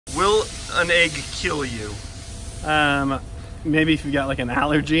Will an egg kill you? Maybe if you've got like an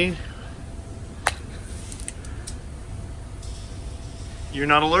allergy. You're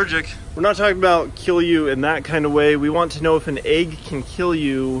not allergic. We're not talking about kill you in that kind of way. We want to know if an egg can kill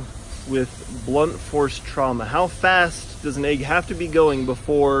you with blunt force trauma. How fast does an egg have to be going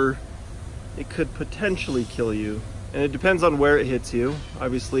before it could potentially kill you? And it depends on where it hits you.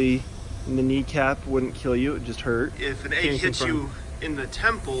 Obviously, in the kneecap wouldn't kill you, it just hurt. If an egg hits you in the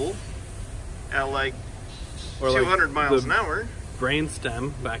temple at like 200 miles an hour,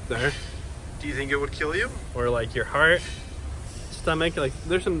 brainstem back there, do you think it would kill you? or like your heart, stomach, like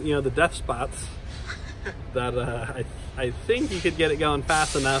there's some, you know, the death spots that I think you could get it going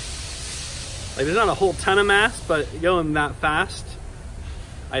fast enough. Like there's not a whole ton of mass, but going that fast,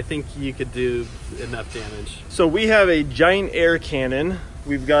 I think you could do enough damage. So we have a giant air cannon.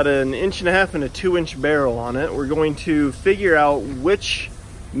 We've got an 1.5 inch and a 2-inch barrel on it. We're going to figure out which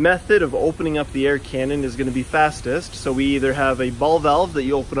method of opening up the air cannon is going to be fastest. So we either have a ball valve that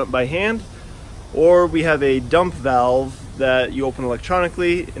you open up by hand, or we have a dump valve that you open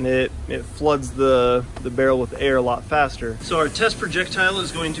electronically, and it floods the barrel with air a lot faster. So our test projectile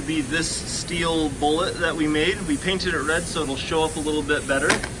is going to be this steel bullet that we made. We painted it red so it'll show up a little bit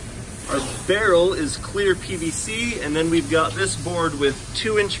better. Our barrel is clear PVC, and then we've got this board with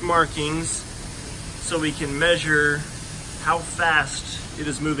 2-inch markings so we can measure how fast it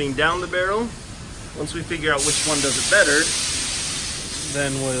is moving down the barrel. Once we figure out which one does it better,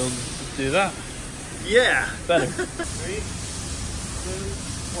 Then we'll do that. yeah. Better. 3, 2,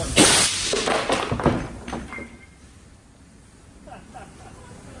 1.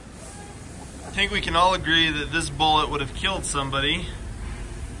 I think we can all agree that this bullet would have killed somebody,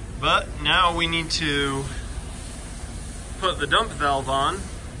 but now we need to put the dump valve on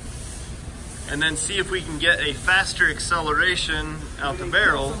and then see if we can get a faster acceleration out the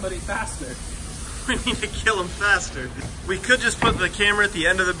barrel. Somebody faster. We need to kill him faster. We could just put the camera at the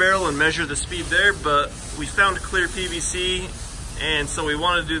end of the barrel and measure the speed there, but we found clear PVC, and so we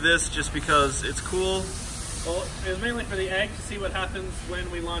want to do this just because it's cool. Well, it was mainly for the egg, to see what happens when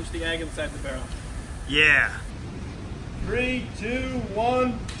we launch the egg inside the barrel. Yeah. 3, 2,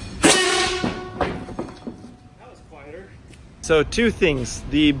 1. So 2 things.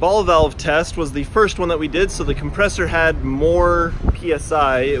 The ball valve test was the first one that we did, so the compressor had more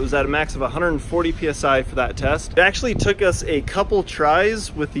PSI. It was at a max of 140 PSI for that test. It actually took us a couple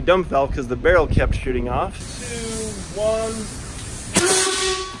tries with the dump valve because the barrel kept shooting off. 2, 1.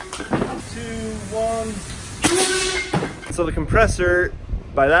 2, 1. So the compressor,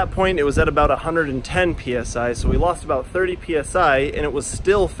 by that point, it was at about 110 PSI, so we lost about 30 PSI, and it was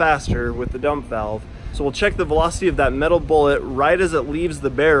still faster with the dump valve. So we'll check the velocity of that metal bullet right as it leaves the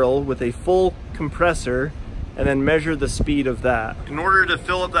barrel with a full compressor, and then measure the speed of that. In order to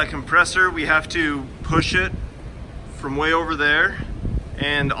fill up that compressor, we have to push it from way over there,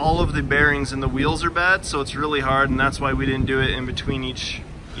 and all of the bearings and the wheels are bad, so it's really hard, and that's why we didn't do it in between each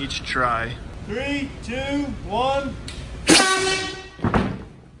try. 3, 2, 1.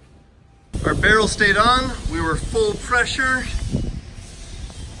 Our barrel stayed on, we were full pressure,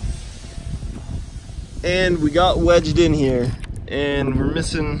 and we got wedged in here, and we're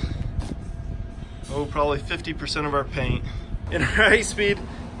missing, probably 50% of our paint. In our high speed,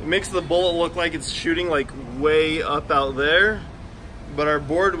 it makes the bullet look like it's shooting like way up out there, but our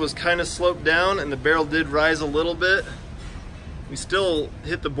board was kind of sloped down and the barrel did rise a little bit. We still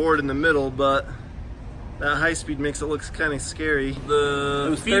hit the board in the middle, but that high speed makes it look kind of scary.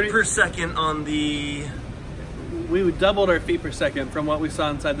 The feet per second on the... We doubled our feet per second from what we saw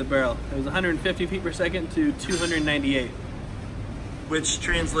inside the barrel. It was 150 feet per second to 298. Which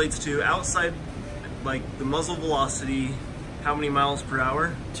translates to outside, like the muzzle velocity, how many miles per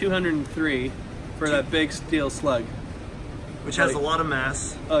hour? 203 for that big steel slug. Which has a lot of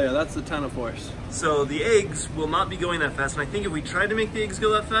mass. Oh yeah, that's a ton of force. So the eggs will not be going that fast, and I think if we try to make the eggs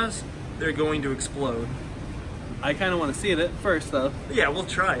go that fast, they're going to explode. I kind of want to see it first though. Yeah, we'll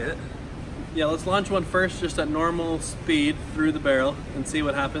try it. Yeah, let's launch one first just at normal speed through the barrel and see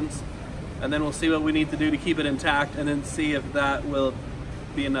what happens. And then we'll see what we need to do to keep it intact, and then see if that will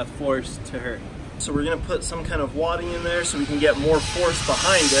be enough force to hurt. So we're gonna put some kind of wadding in there so we can get more force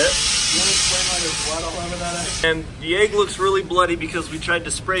behind it. You want to spray all your blood all over that egg? And the egg looks really bloody because we tried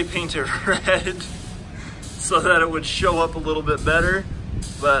to spray paint it red so that it would show up a little bit better.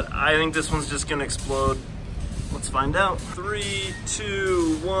 But I think this one's just gonna explode. Let's find out. 3,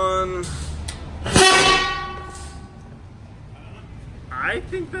 2, 1. I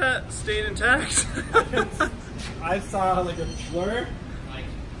think that stayed intact. I saw like a blur.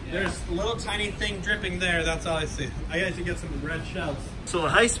 There's a little tiny thing dripping there, that's all I see. I got to get some red shells. So the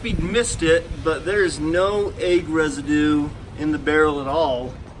high speed missed it, but there's no egg residue in the barrel at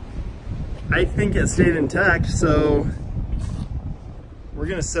all. I think it stayed intact, so we're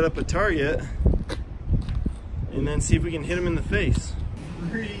gonna set up a target and then see if we can hit him in the face.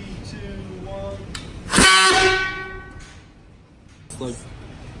 3, 2, 1. It's like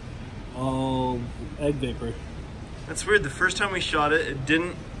all egg vapor. That's weird. The first time we shot it, it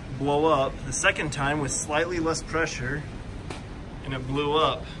didn't blow up. The second time with slightly less pressure, and it blew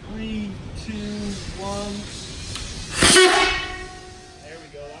up. 3, 2, 1. There we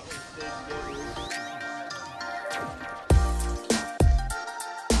go. That one stayed good.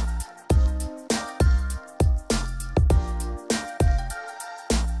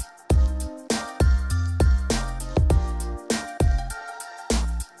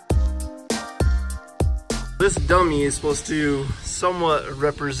 This dummy is supposed to somewhat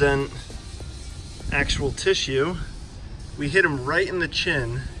represent actual tissue. We hit him right in the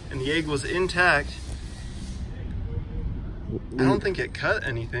chin and the egg was intact. I don't think it cut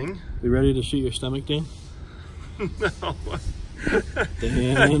anything. You ready to shoot your stomach, Dan? No.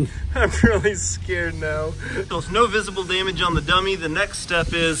 Dan. I'm really scared now. So with no visible damage on the dummy, the next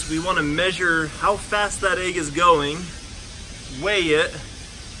step is we want to measure how fast that egg is going, weigh it,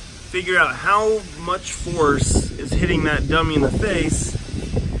 figure out how much force is hitting that dummy in the face,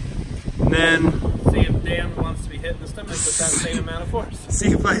 and then see if Dan wants to be hit in the stomach with that same amount of force.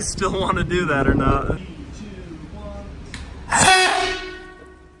 See if I still want to do that or not. 3, 2, 1.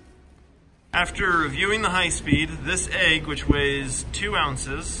 After reviewing the high speed, this egg, which weighs 2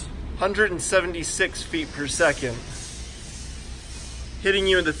 ounces, 176 feet per second, hitting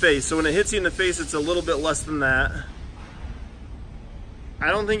you in the face. So when it hits you in the face, it's a little bit less than that. I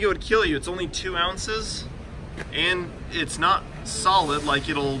don't think it would kill you. It's only 2 ounces and it's not solid, like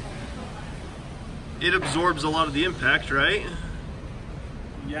it absorbs a lot of the impact, right?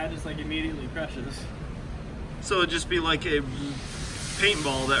 Yeah, just like immediately crushes. So it'd just be like a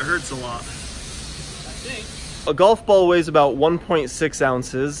paintball that hurts a lot. I think. A golf ball weighs about 1.6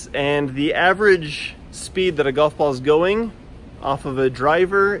 ounces and the average speed that a golf ball is going off of a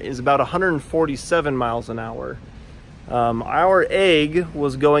driver is about 147 miles an hour. Our egg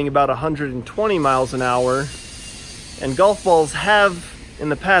was going about 120 miles an hour, and golf balls have, in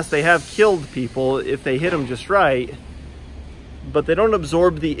the past, they have killed people if they hit them just right, but they don't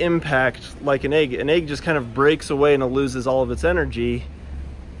absorb the impact like an egg. An egg just kind of breaks away and it loses all of its energy.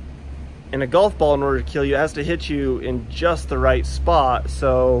 And a golf ball, in order to kill you, has to hit you in just the right spot.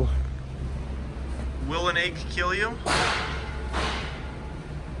 So, will an egg kill you?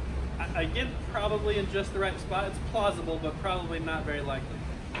 Again, probably in just the right spot. It's plausible, but probably not very likely.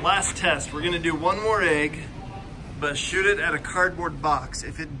 Last test, we're gonna do one more egg, but shoot it at a cardboard box.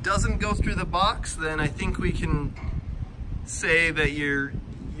 If it doesn't go through the box, then I think we can say that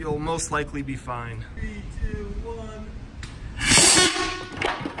you'll most likely be fine. 3, 2, 1.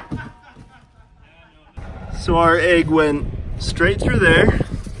 So our egg went straight through there,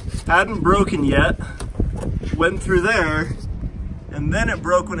 hadn't broken yet, went through there, and then it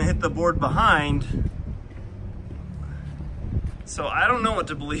broke when it hit the board behind. So I don't know what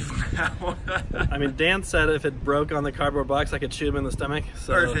to believe now. I mean, Dan said if it broke on the cardboard box, I could shoot him in the stomach.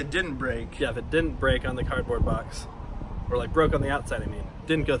 So, or if it didn't break. Yeah, if it didn't break on the cardboard box. Or like broke on the outside, I mean.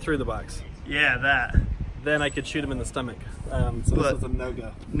 Didn't go through the box. Yeah, that. Then I could shoot him in the stomach. So this is a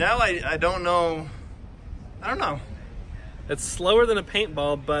no-go. Now I don't know. I don't know. It's slower than a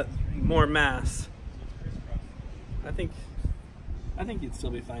paintball, but more mass. I think you'd still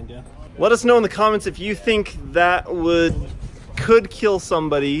be fine, Dan. Let us know in the comments if you think that could kill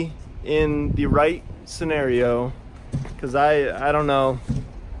somebody in the right scenario, because I don't know.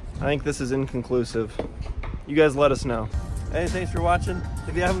 I think this is inconclusive. You guys let us know. Hey, thanks for watching.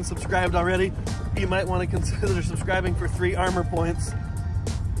 If you haven't subscribed already, you might want to consider subscribing for 3 armor points.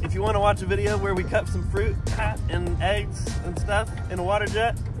 If you want to watch a video where we cut some fruit, hat, and eggs and stuff in a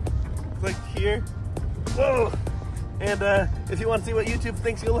Waterjet, click here. Whoa! And if you want to see what YouTube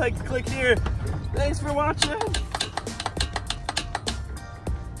thinks you'll like, click here. Thanks for watching.